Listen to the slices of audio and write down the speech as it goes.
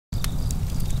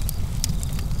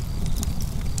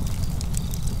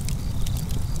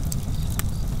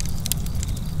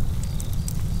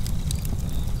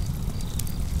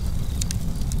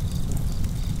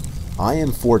I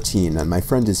am 14 and my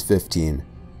friend is 15.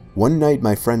 One night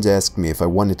my friend asked me if I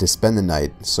wanted to spend the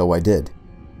night, so I did.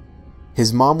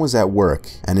 His mom was at work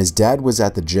and his dad was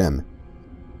at the gym.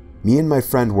 Me and my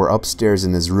friend were upstairs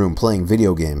in his room playing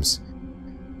video games.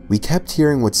 We kept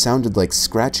hearing what sounded like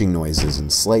scratching noises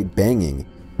and slight banging.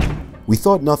 We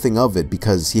thought nothing of it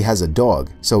because he has a dog,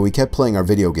 so we kept playing our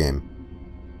video game.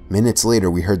 Minutes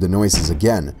later we heard the noises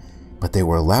again, but they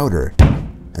were louder,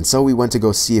 and so we went to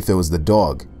go see if it was the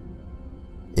dog.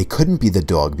 It couldn't be the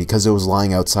dog because it was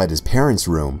lying outside his parents'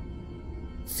 room.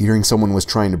 Fearing someone was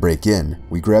trying to break in,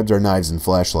 we grabbed our knives and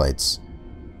flashlights.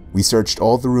 We searched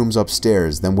all the rooms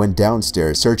upstairs, then went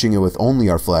downstairs searching it with only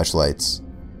our flashlights.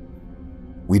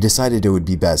 We decided it would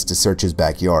be best to search his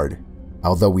backyard,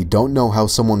 although we don't know how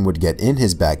someone would get in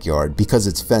his backyard because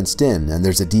it's fenced in and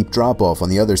there's a deep drop-off on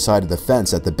the other side of the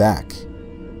fence at the back.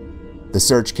 The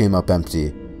search came up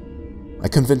empty. I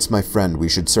convinced my friend we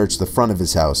should search the front of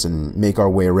his house and make our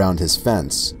way around his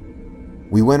fence.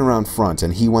 We went around front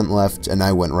and he went left and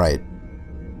I went right.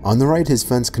 On the right his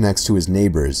fence connects to his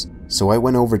neighbor's, so I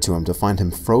went over to him to find him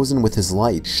frozen with his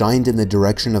light shined in the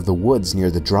direction of the woods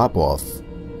near the drop-off.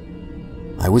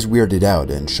 I was weirded out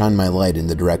and shined my light in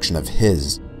the direction of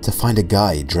his to find a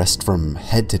guy dressed from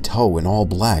head to toe in all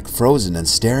black, frozen and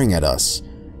staring at us.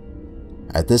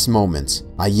 At this moment,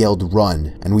 I yelled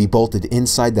 "run" and we bolted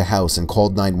inside the house and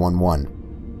called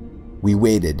 911. We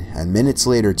waited and minutes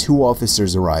later 2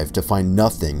 officers arrived to find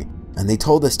nothing and they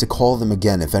told us to call them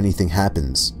again if anything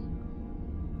happens.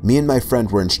 Me and my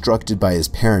friend were instructed by his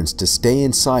parents to stay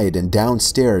inside and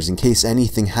downstairs in case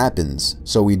anything happens,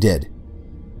 so we did.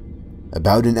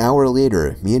 About an hour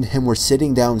later, me and him were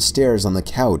sitting downstairs on the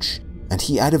couch, and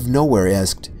he out of nowhere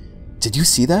asked, "Did you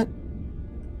see that?"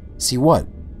 "See what?"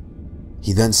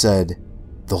 He then said,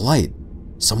 "The light.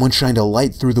 Someone shined a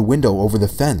light through the window over the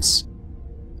fence."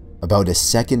 About a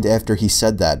second after he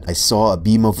said that, I saw a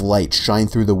beam of light shine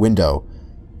through the window,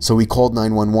 so we called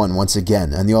 911 once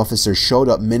again, and the officers showed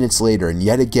up minutes later and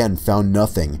yet again found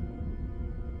nothing.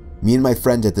 Me and my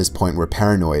friend at this point were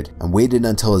paranoid and waited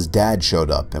until his dad showed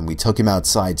up and we took him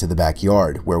outside to the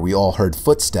backyard where we all heard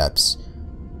footsteps.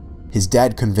 His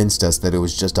dad convinced us that it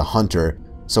was just a hunter,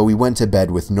 so we went to bed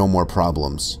with no more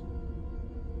problems.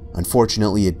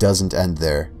 Unfortunately, it doesn't end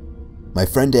there. My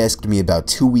friend asked me about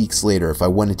 2 weeks later if I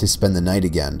wanted to spend the night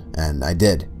again, and I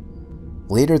did.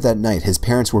 Later that night, his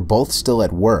parents were both still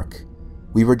at work.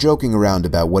 We were joking around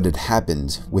about what had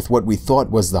happened with what we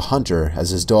thought was the hunter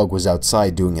as his dog was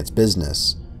outside doing its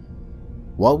business.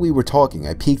 While we were talking,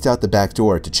 I peeked out the back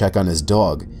door to check on his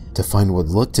dog to find what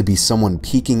looked to be someone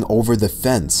peeking over the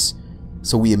fence,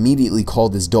 so we immediately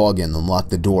called his dog in and locked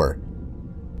the door.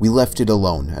 We left it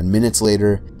alone, and minutes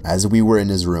later, as we were in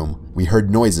his room, we heard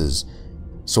noises,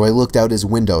 so I looked out his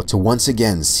window to once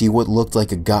again see what looked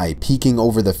like a guy peeking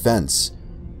over the fence.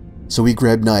 So we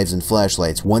grabbed knives and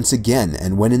flashlights once again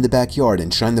and went in the backyard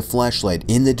and shined the flashlight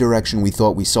in the direction we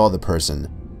thought we saw the person.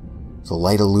 The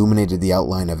light illuminated the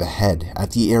outline of a head at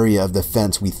the area of the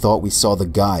fence we thought we saw the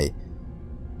guy.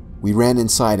 We ran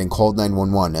inside and called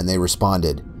 911 and they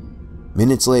responded.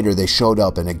 Minutes later they showed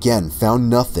up and again found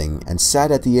nothing and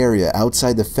sat at the area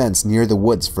outside the fence near the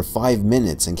woods for 5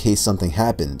 minutes in case something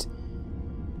happened.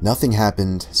 Nothing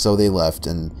happened, so they left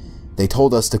and they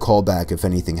told us to call back if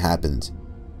anything happened.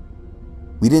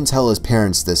 We didn't tell his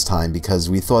parents this time because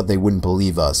we thought they wouldn't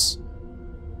believe us.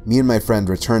 Me and my friend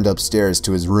returned upstairs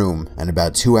to his room, and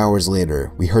about 2 hours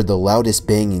later, we heard the loudest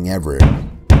banging ever.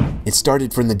 It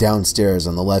started from the downstairs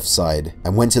on the left side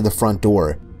and went to the front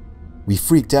door. We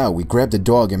freaked out, we grabbed the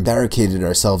dog and barricaded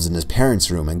ourselves in his parents'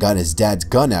 room and got his dad's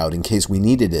gun out in case we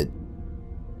needed it.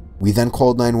 We then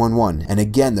called 911, and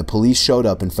again the police showed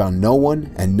up and found no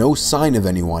one and no sign of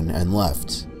anyone and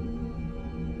left.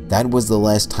 That was the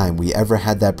last time we ever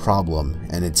had that problem,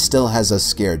 and it still has us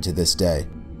scared to this day.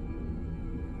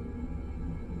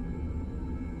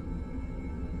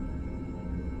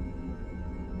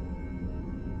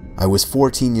 I was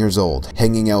 14 years old,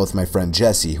 hanging out with my friend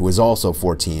Jesse, who was also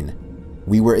 14.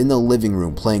 We were in the living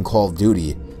room playing Call of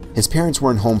Duty. His parents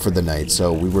weren't home for the night,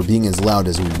 so we were being as loud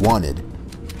as we wanted.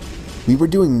 We were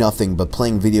doing nothing but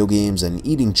playing video games and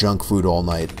eating junk food all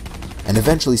night. And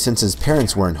eventually, since his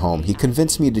parents weren't home, he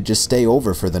convinced me to just stay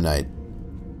over for the night.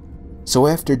 So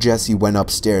after Jessie went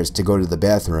upstairs to go to the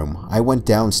bathroom, I went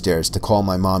downstairs to call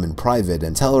my mom in private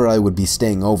and tell her I would be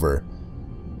staying over.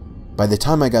 By the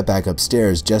time I got back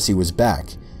upstairs, Jessie was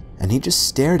back, and he just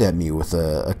stared at me with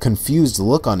a confused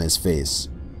look on his face.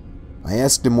 I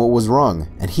asked him what was wrong,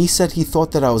 and he said he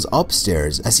thought that I was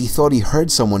upstairs as he thought he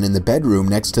heard someone in the bedroom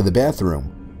next to the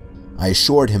bathroom. I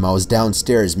assured him I was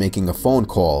downstairs making a phone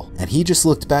call, and he just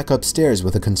looked back upstairs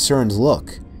with a concerned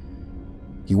look.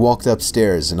 He walked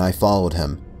upstairs and I followed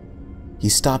him. He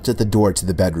stopped at the door to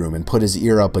the bedroom and put his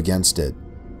ear up against it.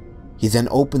 He then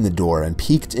opened the door and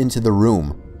peeked into the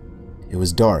room. It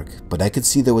was dark, but I could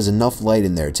see there was enough light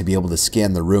in there to be able to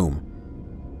scan the room.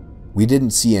 We didn't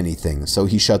see anything, so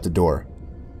he shut the door.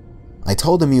 I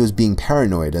told him he was being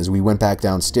paranoid as we went back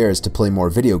downstairs to play more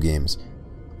video games.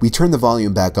 We turned the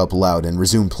volume back up loud and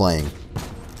resumed playing.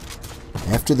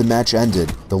 After the match ended,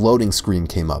 the loading screen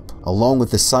came up, along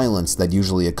with the silence that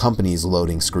usually accompanies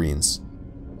loading screens.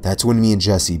 That's when me and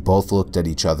Jesse both looked at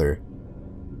each other.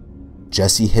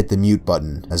 Jesse hit the mute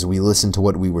button as we listened to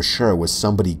what we were sure was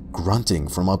somebody grunting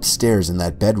from upstairs in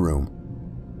that bedroom.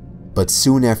 But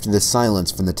soon after the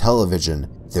silence from the television,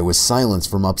 there was silence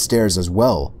from upstairs as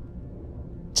well.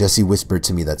 Jesse whispered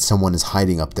to me that someone is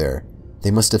hiding up there.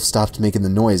 They must have stopped making the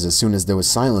noise as soon as there was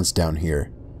silence down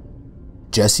here.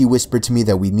 Jesse whispered to me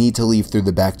that we need to leave through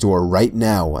the back door right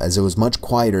now as it was much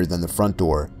quieter than the front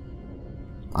door.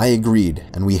 I agreed,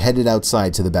 and we headed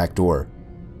outside to the back door.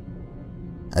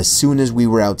 As soon as we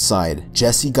were outside,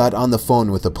 Jesse got on the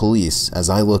phone with the police as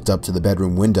I looked up to the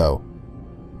bedroom window.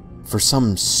 For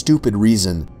some stupid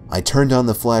reason, I turned on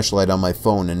the flashlight on my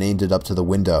phone and aimed it up to the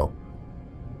window.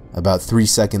 About 3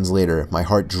 seconds later, my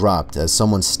heart dropped as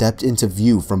someone stepped into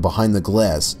view from behind the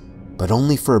glass, but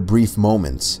only for a brief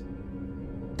moment.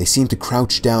 They seemed to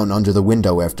crouch down under the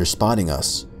window after spotting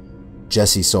us.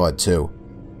 Jesse saw it too.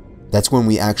 That's when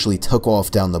we actually took off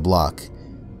down the block.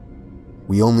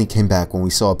 We only came back when we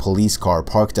saw a police car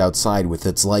parked outside with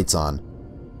its lights on.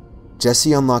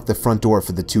 Jesse unlocked the front door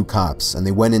for the two cops, and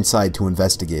they went inside to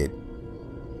investigate.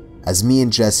 As me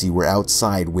and Jesse were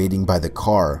outside waiting by the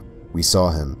car, we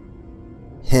saw him.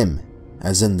 Him,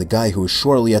 as in the guy who was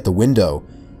surely at the window.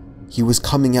 He was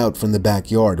coming out from the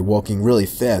backyard, walking really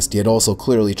fast, yet also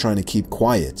clearly trying to keep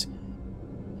quiet.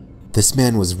 This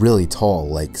man was really tall,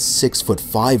 like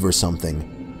 6'5" or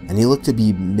something, and he looked to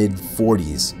be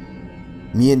mid-40s.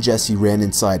 Me and Jesse ran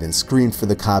inside and screamed for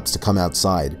the cops to come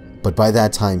outside, but by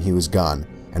that time he was gone,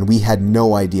 and we had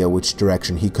no idea which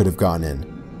direction he could have gone in.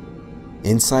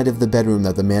 Inside of the bedroom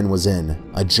that the man was in,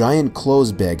 a giant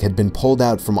clothes bag had been pulled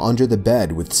out from under the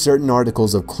bed with certain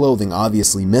articles of clothing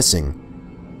obviously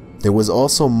missing. There was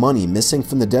also money missing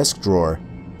from the desk drawer,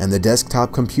 and the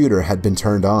desktop computer had been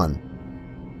turned on.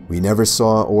 We never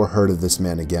saw or heard of this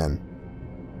man again.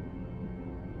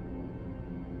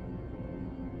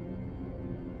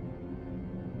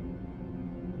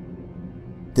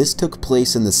 This took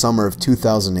place in the summer of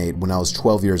 2008 when I was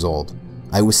 12 years old.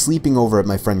 I was sleeping over at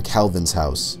my friend Calvin's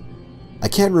house. I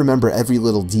can't remember every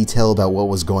little detail about what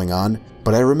was going on,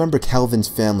 but I remember Calvin's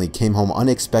family came home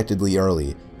unexpectedly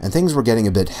early, and things were getting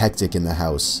a bit hectic in the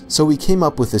house, so we came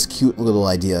up with this cute little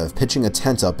idea of pitching a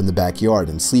tent up in the backyard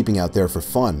and sleeping out there for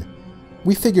fun.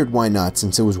 We figured why not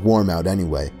since it was warm out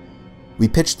anyway. We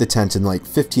pitched the tent in like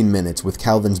 15 minutes with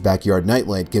Calvin's backyard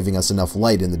nightlight giving us enough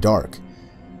light in the dark.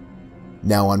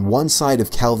 Now on one side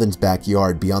of Calvin's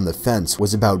backyard beyond the fence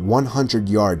was about 100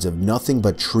 yards of nothing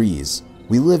but trees.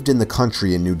 We lived in the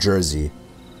country in New Jersey.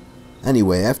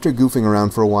 Anyway, after goofing around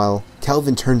for a while,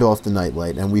 Calvin turned off the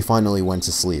nightlight and we finally went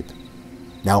to sleep.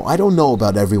 Now I don't know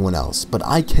about everyone else, but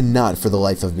I cannot for the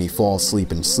life of me fall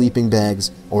asleep in sleeping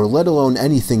bags or let alone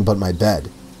anything but my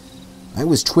bed. I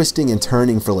was twisting and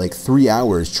turning for like 3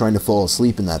 hours trying to fall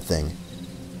asleep in that thing.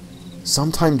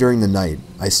 Sometime during the night,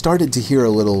 I started to hear a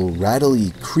little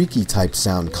rattly, creaky type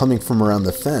sound coming from around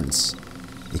the fence.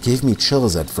 It gave me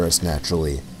chills at first,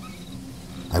 naturally.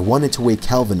 I wanted to wake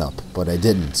Calvin up, but I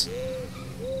didn't.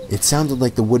 It sounded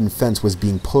like the wooden fence was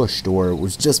being pushed or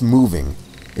was just moving.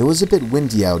 It was a bit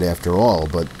windy out after all,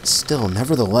 but still,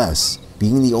 nevertheless,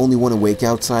 being the only one awake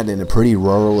outside in a pretty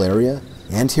rural area,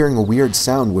 and hearing a weird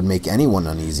sound would make anyone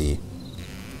uneasy.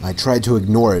 I tried to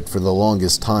ignore it for the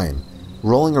longest time,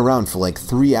 rolling around for like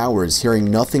 3 hours hearing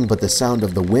nothing but the sound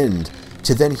of the wind,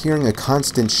 to then hearing a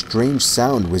constant strange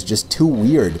sound was just too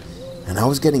weird, and I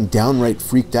was getting downright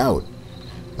freaked out.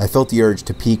 I felt the urge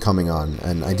to pee coming on,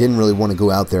 and I didn't really want to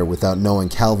go out there without knowing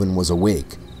Calvin was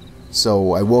awake.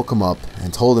 So I woke him up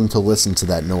and told him to listen to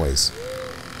that noise.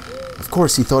 Of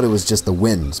course he thought it was just the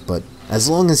wind, but as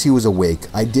long as he was awake,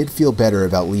 I did feel better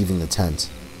about leaving the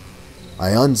tent. I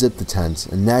unzipped the tent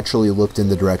and naturally looked in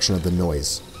the direction of the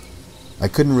noise. I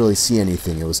couldn't really see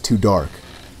anything, it was too dark,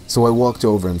 so I walked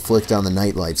over and flicked on the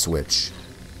nightlight switch.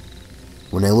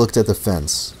 When I looked at the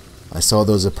fence, I saw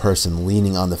there was a person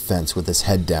leaning on the fence with his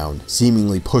head down,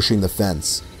 seemingly pushing the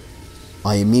fence.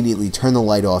 I immediately turned the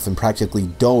light off and practically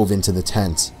dove into the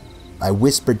tent. I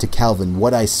whispered to Calvin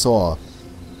what I saw,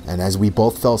 and as we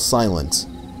both fell silent,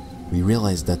 we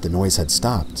realized that the noise had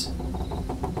stopped.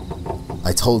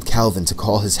 I told Calvin to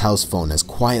call his house phone as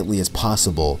quietly as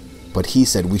possible, but he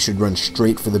said we should run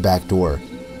straight for the back door.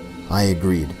 I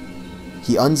agreed.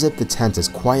 He unzipped the tent as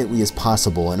quietly as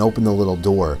possible and opened the little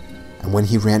door, and when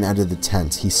he ran out of the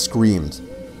tent, he screamed.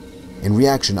 In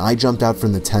reaction, I jumped out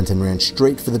from the tent and ran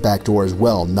straight for the back door as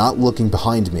well, not looking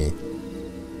behind me.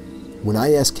 When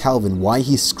I asked Calvin why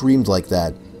he screamed like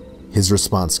that, his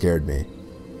response scared me.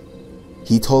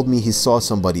 He told me he saw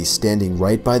somebody standing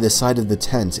right by the side of the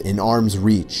tent in arm's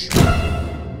reach.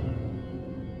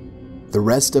 The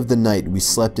rest of the night we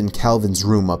slept in Calvin's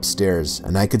room upstairs,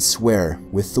 and I could swear,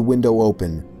 with the window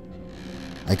open,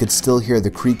 I could still hear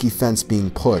the creaky fence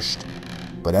being pushed,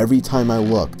 but every time I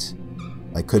looked,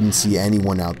 I couldn't see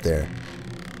anyone out there.